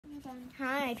phone.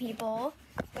 Hi, people.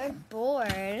 We're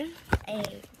bored.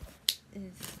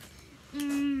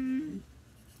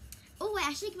 Oh, wait,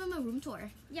 I should give him a room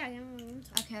tour. Yeah, give him a room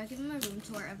tour. Okay, I'll give him a room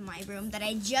tour of my room that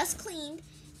I just cleaned,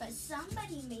 but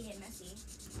somebody made it messy.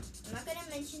 I'm not gonna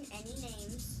mention any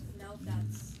names. Nope,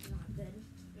 that's not good.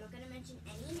 I'm not gonna mention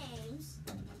any names.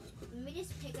 Let me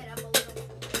just pick it up a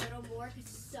little more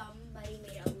because somebody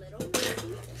made it a little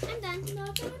messy. I'm done. I'm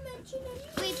not gonna mention any.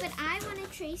 Wait, but I want to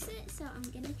trace it, so I'm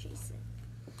going to trace it.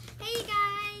 Hey,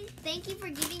 guys. Thank you for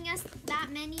giving us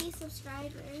that many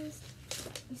subscribers.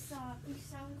 We sound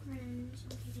cringe.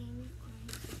 I'm kidding.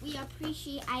 We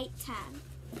appreciate that.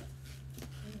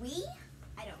 We?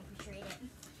 I don't appreciate it.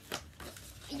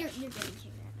 You're getting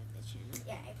kicked out of the channel.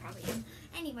 Yeah, I probably am.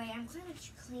 Anyway, I'm going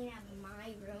to clean out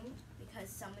my room because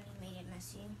somebody made it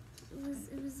messy. It was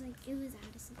Addison who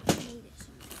made it.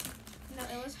 No,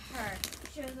 it was her.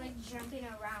 She was like jumping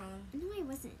around. No, I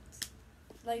wasn't.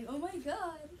 Like, oh my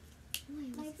god. No, I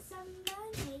wasn't. Like,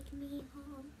 someone take me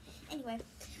home. Anyway,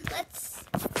 let's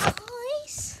a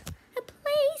place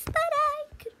that I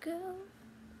could go.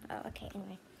 Oh, okay,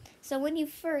 anyway. So when you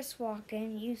first walk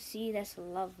in, you see this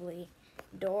lovely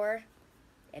door.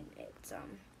 And it's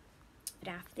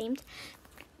draft themed.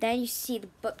 Then you see the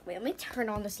book. Wait, let me turn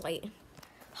on this light.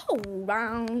 Hold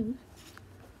on.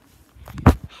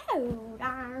 Hold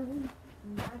on.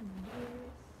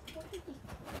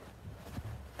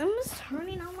 I'm just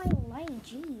turning on my light.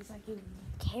 Jeez, like you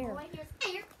care.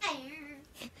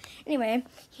 Anyway,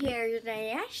 here's the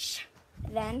dash.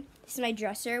 Then this is my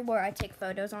dresser where I take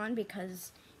photos on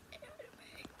because.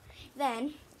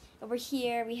 Then over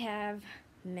here we have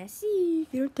messy.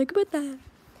 You don't think about that.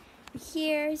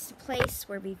 Here's the place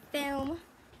where we film.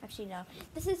 Actually, no.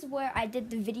 This is where I did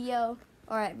the video.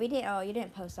 Or we did. Oh, you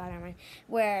didn't post that on mine.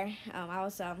 Where I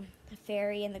was a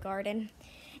fairy in the garden.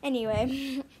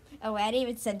 Anyway. Oh, I didn't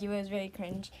even send you. It was very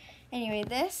cringe. Anyway,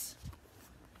 this.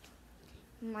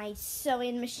 My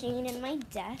sewing machine and my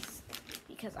desk.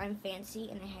 Because I'm fancy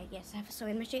and I guess I have a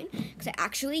sewing machine. Because I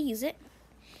actually use it.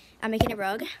 I'm making a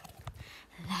rug.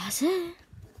 That's it.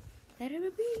 Let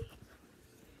it be.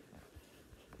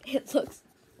 It looks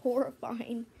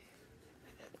horrifying.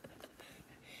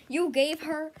 You gave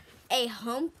her a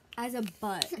hump as a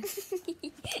butt.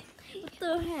 What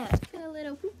the heck? A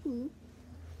little poo-poo.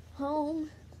 Home.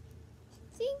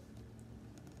 See?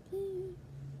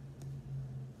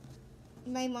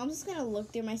 My mom's just gonna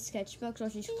look through my sketchbook while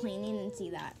she's cleaning and see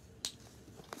that.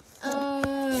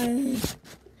 I'm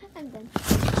done.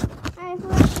 Alright, so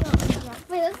let's go.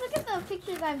 Wait, let's look at the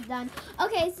pictures I've done.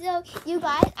 Okay, so you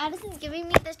guys, Addison's giving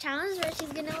me this challenge where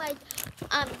she's gonna like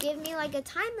give me like a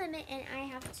time limit and I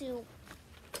have to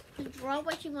draw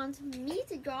what she wants me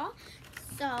to draw.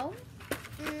 So,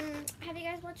 have you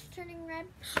guys watched Turning Red?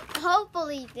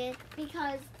 Hopefully you did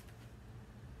because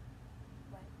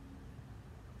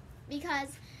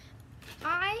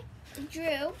I drew.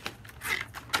 I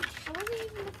wasn't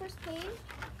even the first page.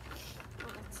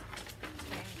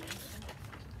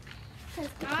 Because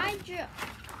I drew.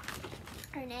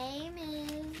 Her name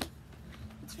is.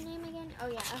 What's her name again? Oh,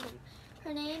 yeah.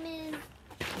 Her name is.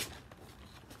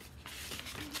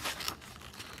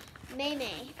 May.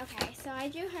 Okay, so I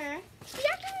drew her. She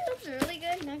actually looks really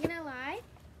good, not gonna lie.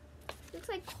 Looks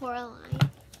like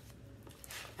Coraline.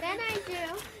 Then I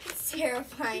drew. It's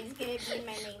terrifying. It's gonna be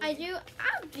my name. I drew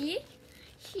Abby.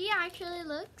 She actually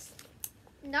looks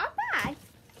not bad.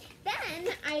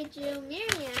 Then I drew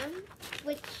Miriam,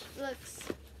 which looks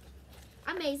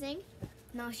amazing.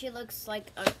 No, she looks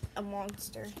like a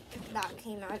monster that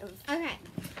came out of. Okay.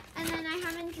 And then I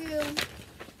haven't drew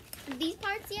these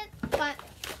parts yet, but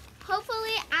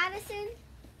hopefully Addison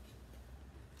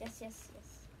Yes.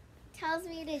 tells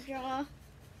me to draw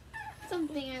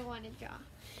something I want to draw.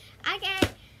 Okay.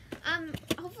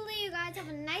 Hopefully you guys have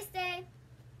a nice day.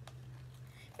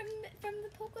 From the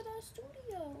Polka Dot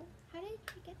Studio. How did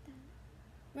you get that?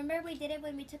 Remember we did it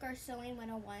when we took our sewing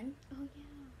 101? Oh yeah.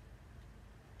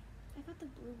 I got the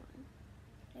blue one.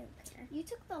 I don't care. You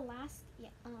took the last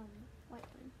white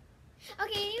one.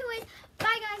 Okay, anyways,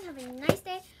 bye guys, have a nice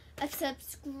day.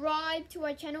 Subscribe to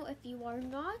our channel if you are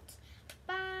not.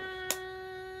 Bye.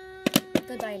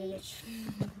 Go die in a ditch.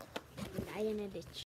 Die in a ditch.